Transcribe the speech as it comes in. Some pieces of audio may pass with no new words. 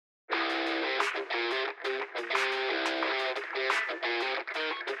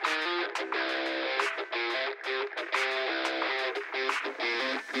Welcome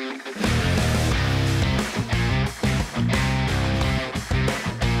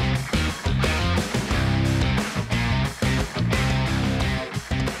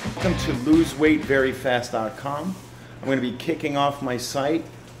to loseweightveryfast.com. I'm going to be kicking off my site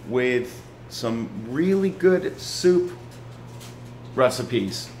with some really good soup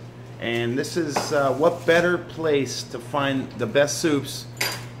recipes. And this is what better place to find the best soups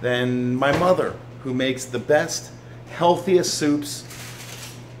than my mother, who makes the best, healthiest soups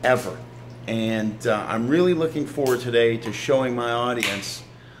ever. And I'm really looking forward today to showing my audience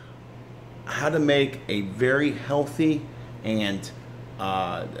how to make a very healthy and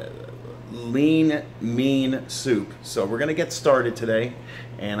lean, mean soup. So we're gonna get started today,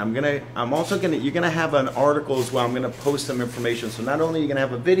 and you're gonna have an article as well. I'm gonna post some information. So not only are you gonna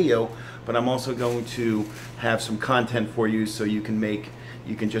have a video, but I'm also going to have some content for you so you can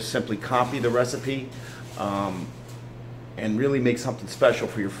just simply copy the recipe and really make something special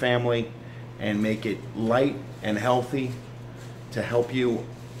for your family and make it light and healthy to help you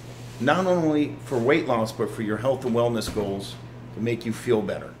not only for weight loss, but for your health and wellness goals, to make you feel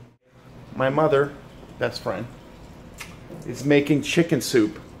better. My mother, best friend, is making chicken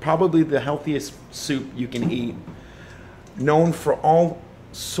soup, probably the healthiest soup you can eat, known for all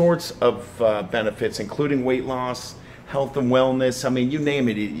sorts of benefits, including weight loss, health and wellness. I mean, you name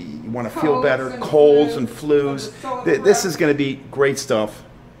it. You want to feel better, colds and flus. This is going to be great stuff.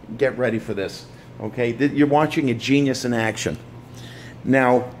 Get ready for this, okay? You're watching a genius in action.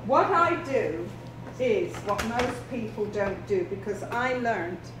 Now, what I do is what most people don't do, because I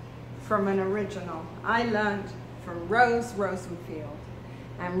learned from an original. I learned from Rose Rosenfield.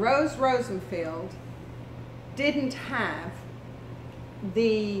 And Rose Rosenfield didn't have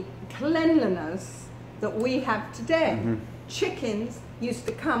the cleanliness that we have today. Mm-hmm. Chickens used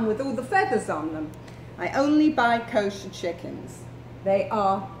to come with all the feathers on them. I only buy kosher chickens. They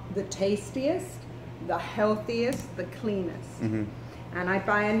are the tastiest, the healthiest, the cleanest. Mm-hmm. And I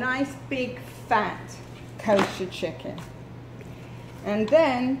buy a nice big fat kosher chicken. And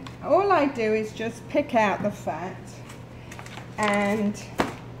then all I do is just pick out the fat, and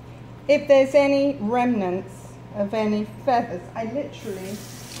if there's any remnants of any feathers, I literally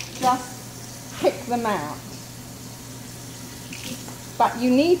just pick them out. But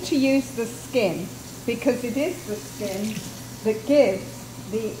you need to use the skin, because it is the skin that gives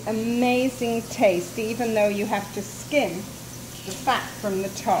the amazing taste, even though you have to skin the fat from the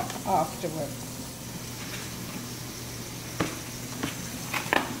top afterwards.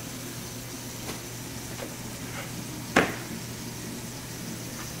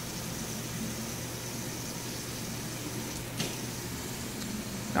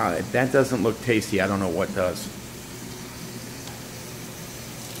 Now, if that doesn't look tasty, I don't know what does.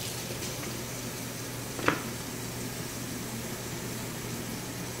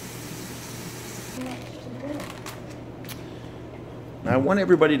 Now, I want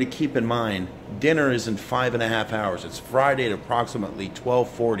everybody to keep in mind, dinner is in 5.5 hours. It's Friday at approximately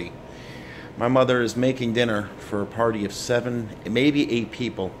 12:40. My mother is making dinner for a party of 7, maybe 8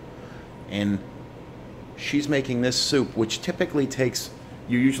 people, and she's making this soup, which typically takes,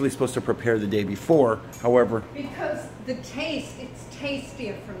 you're usually supposed to prepare the day before. However, because the taste, it's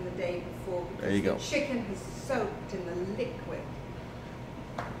tastier from the day before, because there you go. The chicken has soaked in the liquid.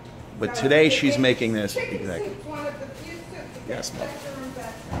 But so today she's making this. Chicken exactly. soup's one of the few soups that Yes, gets better and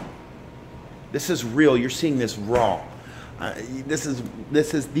better. This is real. You're seeing this raw. This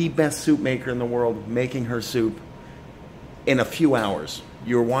is the best soup maker in the world making her soup in a few hours.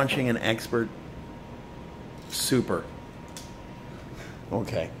 You're watching an expert souper.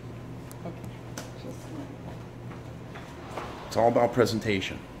 Okay. It's all about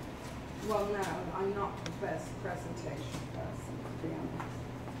presentation. Well, no, I'm not the best presentation person, to be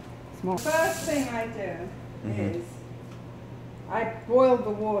honest. The first thing I do is I boil the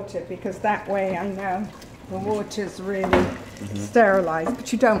water, because that way I know the water's really sterilized,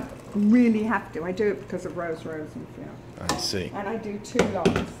 but you don't really have to. I do it because of Rose Rosenfield. I see. And I do 2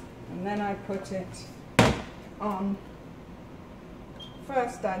 logs, and then I put it on.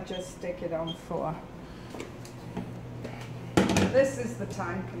 First I just stick it on 4. This is the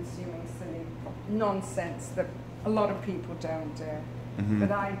time-consuming, silly nonsense that a lot of people don't do,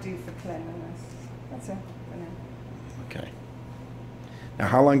 but I do for cleanliness. That's it for now. Okay. Now,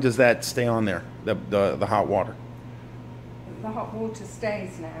 how long does that stay on there, the hot water? The hot water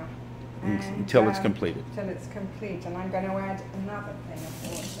stays now. Until it's completed. Until it's complete, and I'm going to add another thing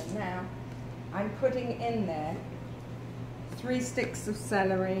of water. Now, I'm putting in there 3 sticks of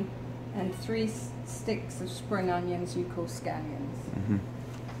celery and 3 sticks of spring onions you call scallions.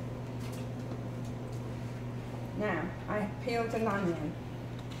 Now, I peeled an onion.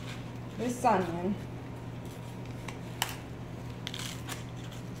 This onion,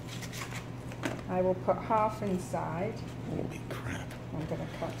 I will put half inside. Holy crap. I'm going to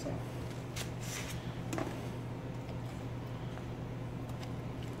cut it.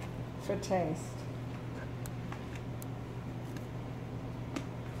 For taste.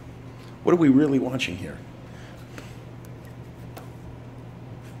 What are we really watching here?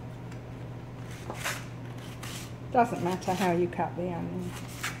 Doesn't matter how you cut the onion.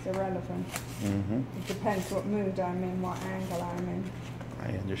 It's irrelevant. Mm-hmm. It depends what mood I'm in, what angle I'm in.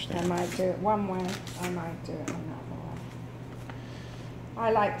 I understand. I might do it one way, I might do it another way.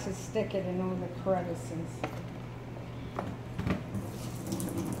 I like to stick it in all the crevices.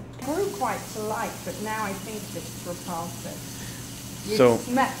 Grew quite polite, but now I think it's repulsive. You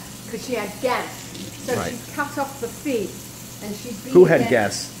smell, because she had gas. So right. She cut off the feet and she beat Who had it.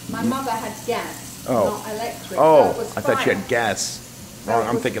 gas? My mother had gas. Oh. Not electric. Oh, so it was I fire. thought you had gas. No,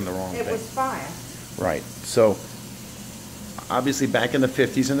 I'm thinking the wrong thing. It was fire. Right. So, obviously, back in the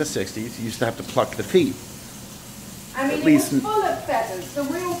 50s and the 60s, you used to have to pluck the feet. I mean, At it least was full of feathers, the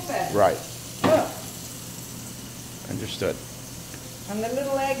real feathers. Right. Look. Understood. And the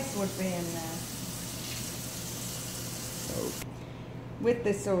little eggs would be in there. Oh. With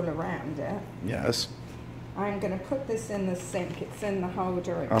this all around it, Yes. I'm going to put this in the sink. It's in the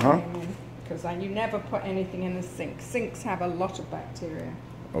holder it came in. Because you never put anything in the sink. Sinks have a lot of bacteria.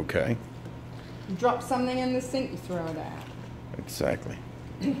 Okay. You drop something in the sink, you throw it out. Exactly.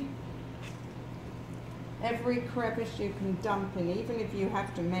 Every crevice you can dump in, even if you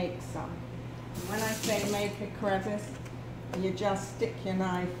have to make some. And when I say make a crevice, you just stick your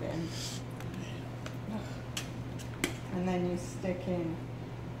knife in. And then you stick in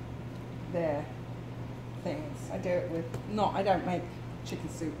their things. I do it with, I don't make chicken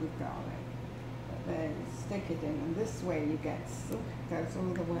soup with garlic. But there you stick it in, and this way you get, it goes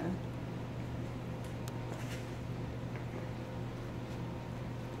all the way.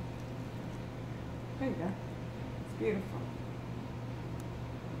 There you go. It's beautiful.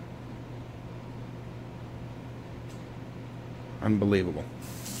 Unbelievable.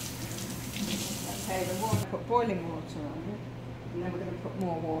 Okay, the water, put boiling water on it, and then we're going to put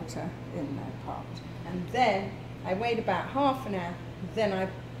more water in that pot. And then I wait about half an hour, then I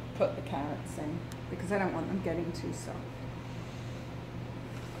put the carrots in, because I don't want them getting too soft.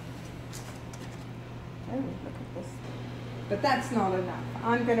 Oh, look at this. But that's not enough.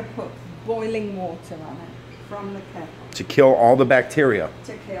 I'm going to put boiling water on it from the kettle. To kill all the bacteria.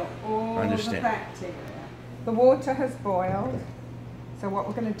 To kill all the Understand. bacteria. The water has boiled. So what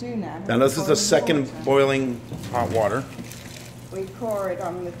we're going to do now... Now this is the second water. boiling hot water. We pour it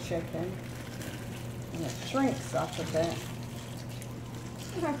on the chicken. And it shrinks up a bit.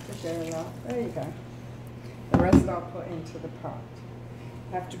 You have to do a lot. There you go. The rest I'll put into the pot.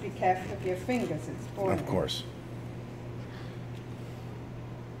 You have to be careful of your fingers. It's boiling. Of course.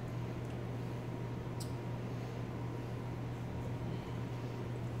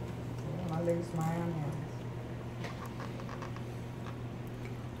 I lose my onions.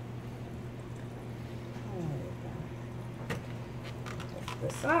 There you go. Lift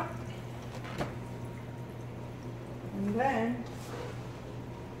this up. And then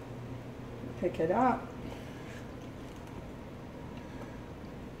pick it up.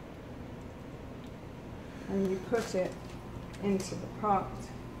 And you put it into the pot.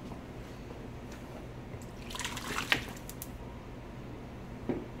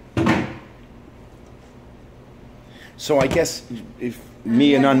 So I guess if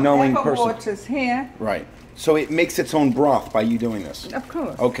me, an unknowing person, water's here. right? So it makes its own broth by you doing this. Of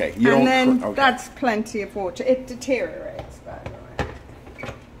course. Okay. And then okay. that's plenty of water. It deteriorates, by the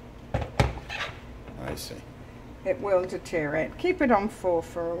way. I see. It will deteriorate. Keep it on full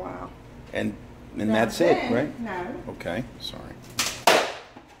for a while. And Now that's it, right? No. Okay. Sorry.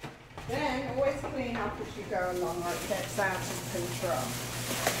 Then always clean up as you go along, or it gets out of control.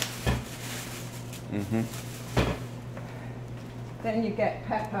 Mm-hmm. Then you get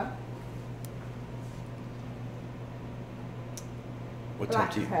pepper. What Black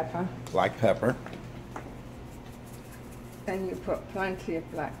type do you? pepper. Black pepper. Then you put plenty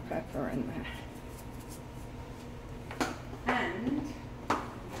of black pepper in there. And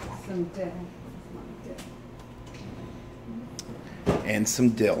some dill. And some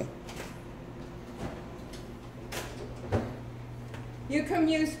dill. You can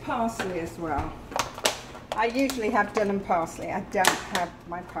use parsley as well. I usually have dill and parsley. I don't have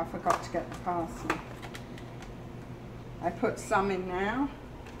I forgot to get the parsley. I put some in now,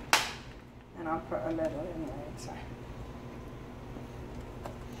 and I'll put a little in later.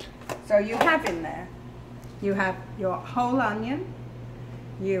 So you have in there You have your whole onion,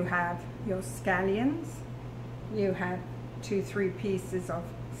 you have your scallions, you have 2-3 pieces of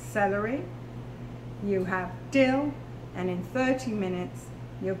celery, you have dill, and in 30 minutes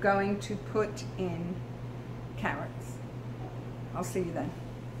you're going to put in carrots. I'll see you then.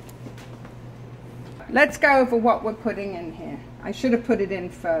 Let's go over what we're putting in here. I should have put it in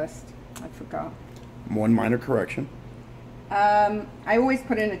first. I forgot. One minor correction. I always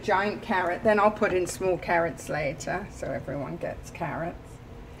put in a giant carrot, then I'll put in small carrots later, so everyone gets carrots.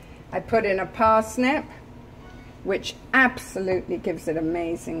 I put in a parsnip, which absolutely gives it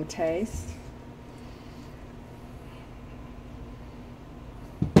amazing taste.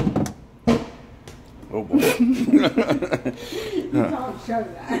 Oh boy. You can't show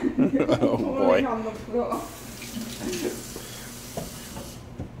that. Oh boy. On the floor.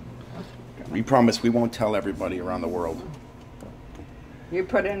 We promise we won't tell everybody around the world. You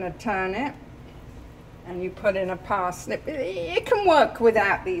put in a turnip and you put in a parsnip. It can work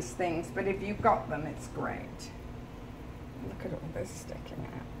without these things, but if you've got them, it's great. Look at all this sticking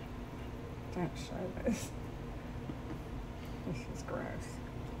out. Don't show this. This is gross.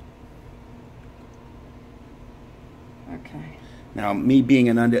 Okay. Now, me being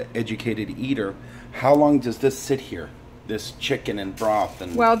an uneducated eater, how long does this sit here? This chicken and broth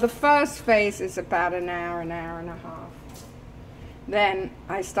and... Well, the first phase is about an hour and a half. Then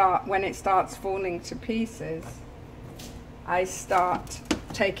when it starts falling to pieces, I start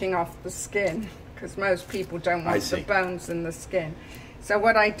taking off the skin, because most people don't want the bones and the skin. So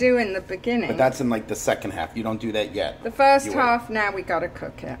what I do in the beginning... But that's in like the second half. You don't do that yet. The first half, now we got to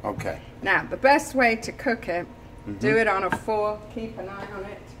cook it. Okay. Now, the best way to cook it, do it on a fork, keep an eye on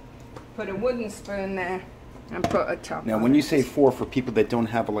it, put a wooden spoon there, and put a top on it. Now, when you say 4, for people that don't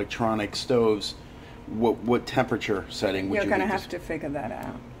have electronic stoves, what temperature setting would you use? You're going to have to figure that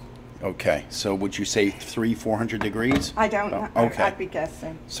out. Okay, so would you say 300-400 degrees? I don't know. Okay. I'd be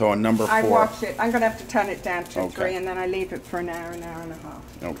guessing. So a number 4. I watch it. I'm going to have to turn it down to Okay. 3, and then I leave it for an hour and a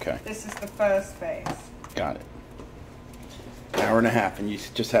half. Okay. This is the first phase. Got it. Hour and a half, and you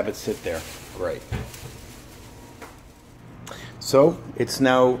just have it sit there. Great. So it's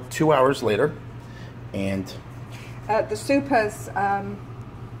now 2 hours later, and the soup has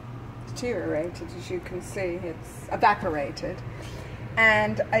deteriorated, as you can see. It's evaporated.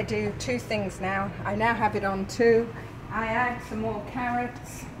 And I do 2 things now. I now have it on 2. I add some more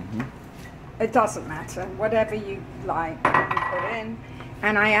carrots. It doesn't matter. Whatever you like, you can put in.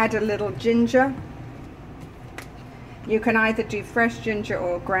 And I add a little ginger. You can either do fresh ginger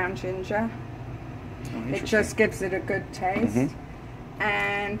or ground ginger. It just gives it a good taste.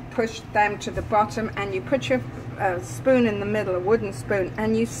 And push them to the bottom, and you put your spoon in the middle, a wooden spoon,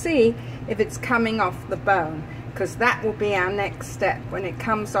 and you see if it's coming off the bone, because that will be our next step. When it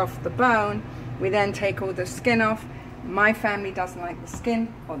comes off the bone, we then take all the skin off. My family doesn't like the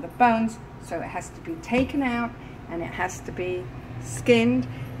skin or the bones, so it has to be taken out, and it has to be skinned,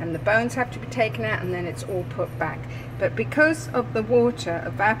 and the bones have to be taken out, and then it's all put back. But because of the water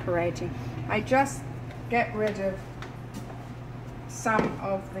evaporating, I just get rid of some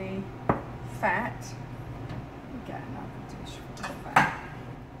of the fat. Get another dish for the fat.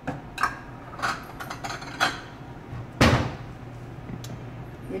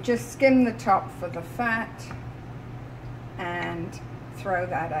 You just skim the top for the fat and throw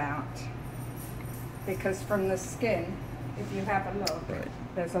that out, because from the skin, if you have a look,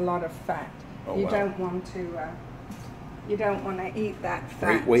 there's a lot of fat. You don't want to eat that fat.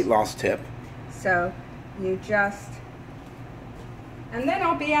 Great weight loss tip. So you just, and then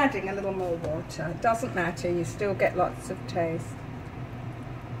I'll be adding a little more water. It doesn't matter, you still get lots of taste.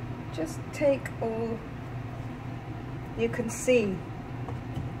 Just take all, you can see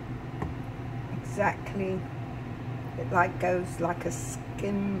exactly, it like goes like a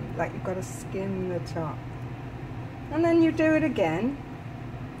skim, like you've got to skim the top. And then you do it again.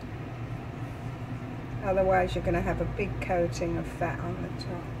 Otherwise you're going to have a big coating of fat on the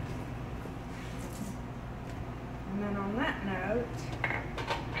top. And then on that note,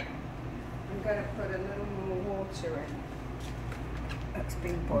 I'm going to put a little more water in. That's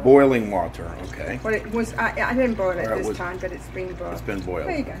been boiled. Boiling water, okay. Well, it was, I didn't boil it this time, but it's been boiled. It's been boiled,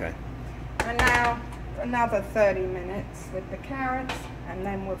 there you go. okay. And now another 30 minutes with the carrots, and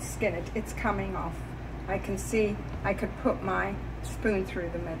then we'll skin it. It's coming off. I can see, I could put my spoon through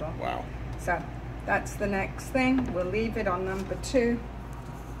the middle. Wow. So that's the next thing. We'll leave it on number 2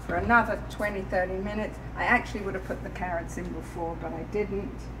 for another 20-30 minutes. I actually would have put the carrots in before, but I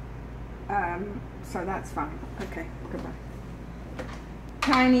didn't. So that's fine. Okay, goodbye.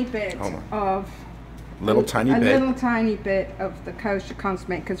 Tiny bit of little tiny bit. A little tiny bit of the kosher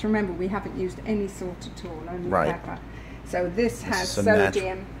consommé, because remember, we haven't used any salt at all, only pepper. So this has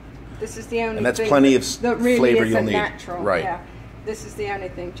sodium. This is the only thing. And that's plenty of that really flavor you'll need. Natural. Right. Yeah. This is the only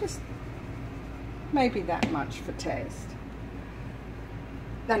thing. Just maybe that much for taste.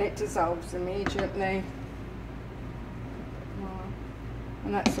 Then it dissolves immediately.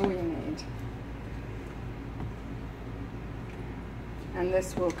 And that's all you need. And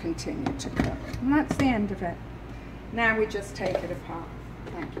this will continue to cook. And that's the end of it. Now we just take it apart.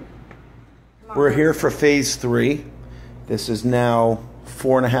 Thank you. We're here for phase 3. This is now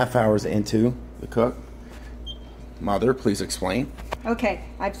 4.5 hours into the cook. Mother, please explain. Okay,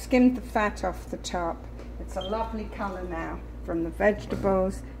 I've skimmed the fat off the top. It's a lovely color now from the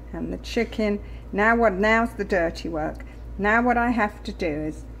vegetables and the chicken. Now's the dirty work. Now what I have to do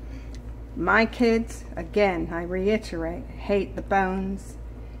is, my kids, again, I reiterate, hate the bones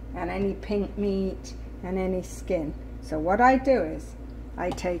and any pink meat and any skin. So what I do is, I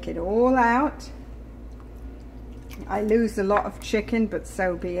take it all out. I lose a lot of chicken, but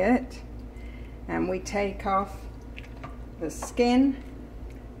so be it. And we take off the skin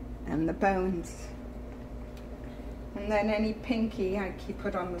and the bones. And then any pinky I keep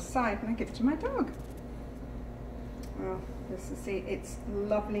it on the side and I give it to my dog. Oh, this is, see, it's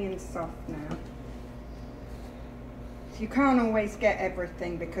lovely and soft now. You can't always get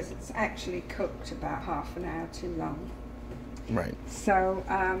everything because it's actually cooked about half an hour too long. Right. So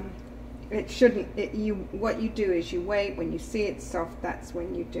it shouldn't. What you do is you wait. When you see it's soft, that's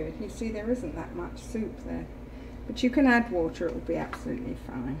when you do it. You see there isn't that much soup there, but you can add water. It will be absolutely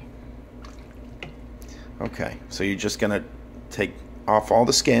fine. Okay, so you're just gonna take off all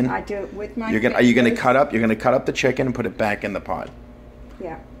the skin. I do it with my. Are you gonna cut up? You're gonna cut up the chicken and put it back in the pot.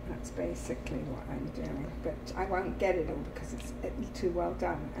 Yeah, that's basically what I'm doing. But I won't get it all because it's too well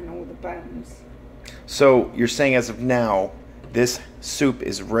done, and all the bones. So you're saying as of now, this soup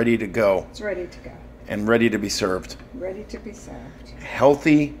is ready to go. It's ready to go. And ready to be served. Ready to be served.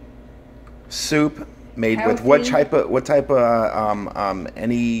 Healthy soup made with what type of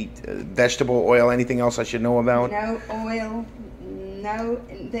any vegetable oil, anything else I should know about? No oil, no,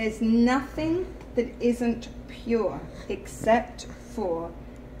 there's nothing that isn't pure except for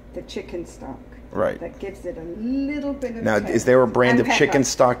the chicken stock. Right. That gives it a little bit of Now, taste. is there a brand of pepper. chicken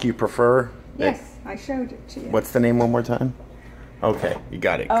stock you prefer? Yes, I showed it to you. What's the name one more time? Okay, you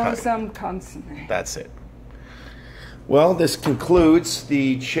got it. Some consommé. That's it. Well, this concludes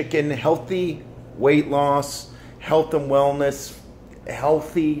the chicken healthy weight loss, health and wellness,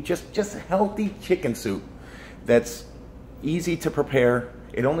 healthy, just healthy chicken soup that's easy to prepare.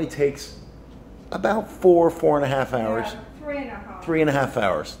 It only takes about 4.5 hours. Yeah, 3.5. 3.5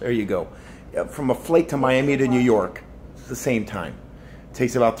 hours. There you go. From a flight to Miami to New York, it's the same time. It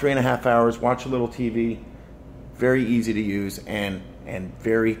takes about 3.5 hours. Watch a little TV. Very easy to use and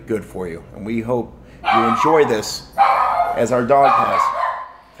very good for you. And we hope you enjoy this as our dog has.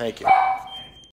 Thank you.